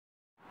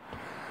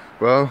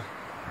Well,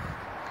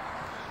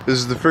 this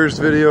is the first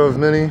video of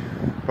many.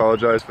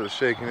 Apologize for the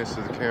shakiness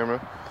of the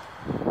camera.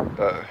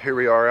 Here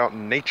we are out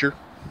in nature,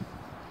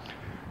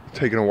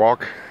 taking a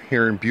walk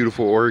here in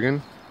beautiful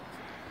Oregon.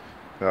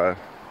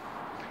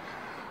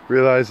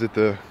 Realize that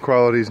the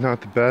quality is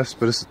not the best,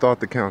 but it's the thought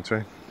that counts,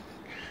 right?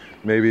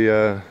 Maybe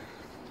you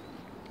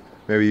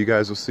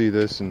guys will see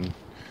this and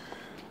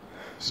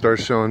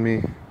start showing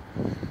me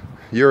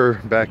your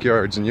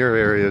backyards and your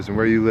areas and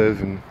where you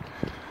live. And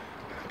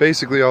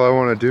basically all I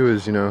want to do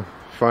is, you know,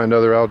 find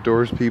other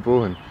outdoors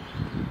people and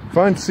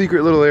find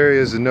secret little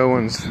areas that no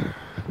one's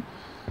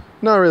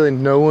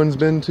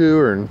been to,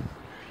 or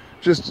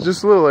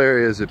just little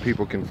areas that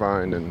people can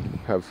find and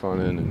have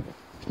fun in, and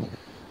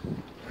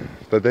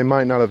that they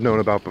might not have known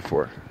about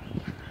before.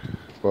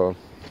 Well,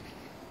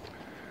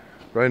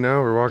 right now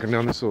we're walking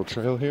down this little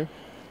trail here.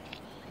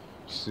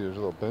 See, there's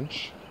a little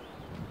bench.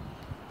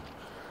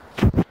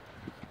 A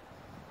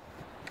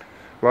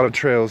lot of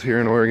trails here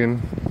in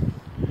Oregon.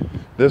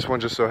 This one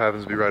just so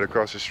happens to be right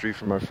across the street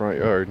from my front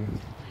yard.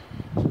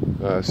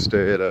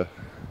 Stay at a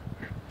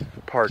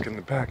park in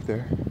the back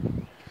there.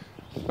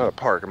 Not a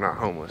park, I'm not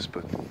homeless,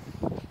 but a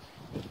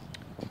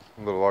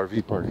little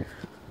RV park.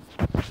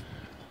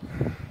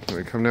 So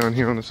we come down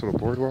here on this little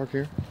boardwalk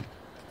here.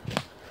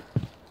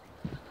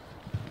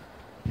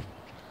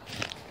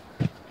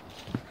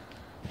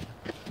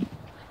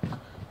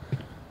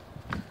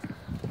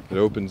 It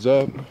opens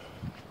up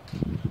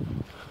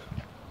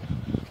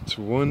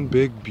to one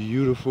big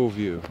beautiful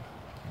view.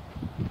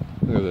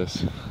 Look at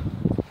this.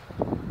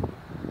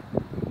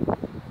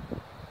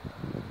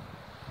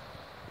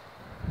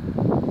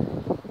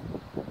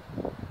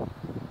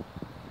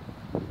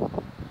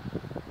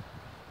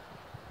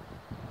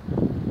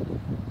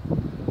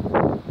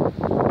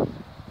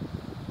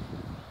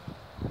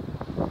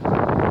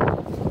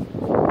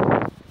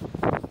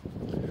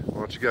 Why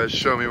don't you guys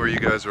show me where you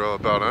guys are all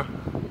about, huh?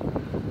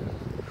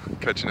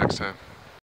 Catch you next time.